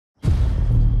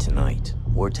tonight,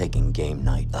 we're taking game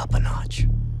night up a notch.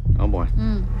 Oh, boy.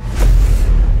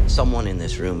 Someone in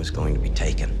this room is going to be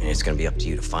taken, and it's going to be up to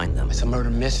you to find them. It's a murder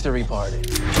mystery party.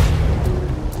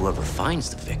 Whoever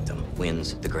finds the victim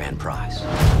wins the grand prize.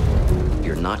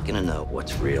 You're not going to know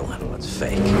what's real and what's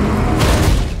fake.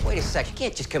 Wait a sec, you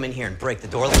can't just come in here and break the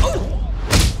door like... Oh!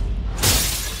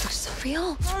 Looks so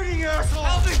real. Party, asshole!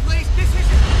 Help me, please. This is...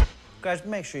 Guys,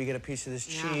 make sure you get a piece of this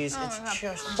cheese. It's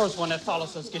just... First one that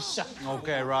follows us gets shot.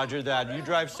 Okay, roger that. You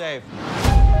drive safe.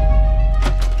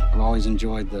 I've always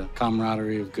enjoyed the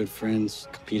camaraderie of good friends,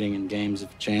 competing in games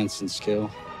of chance and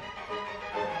skill.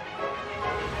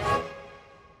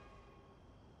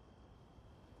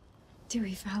 Do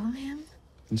we follow him?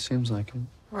 It seems like it.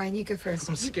 Ryan, you go first.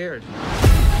 I'm scared.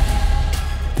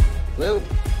 Lou.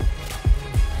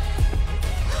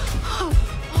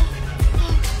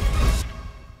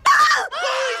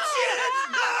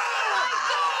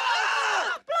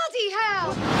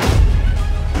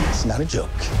 It's not a joke.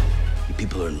 You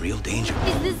people are in real danger.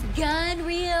 Is this gun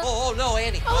real? Oh, no,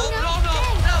 Annie. Oh,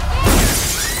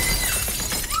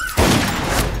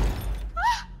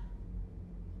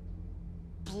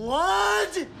 no.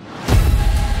 Blood!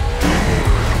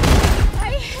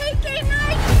 I hate game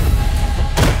night!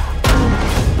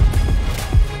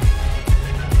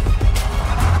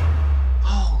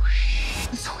 Oh,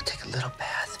 shit. So we'll take a little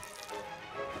bath.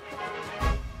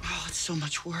 Oh, it's so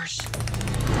much worse.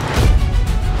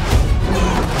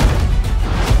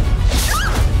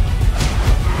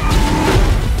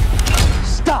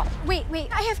 Stop! Wait,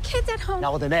 I have kids at home.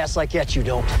 Not with an ass like that, you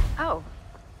don't. Oh,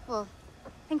 well,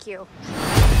 thank you.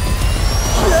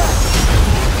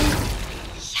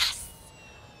 Yes!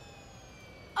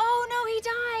 Oh, no, he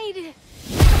died.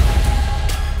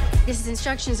 This is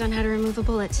instructions on how to remove a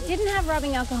bullet. Didn't have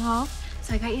rubbing alcohol,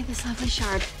 so I got you this lovely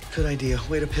shard. Good idea.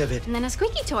 Way to pivot. And then a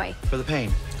squeaky toy. For the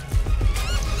pain.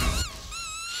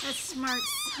 That's smart,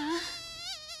 huh?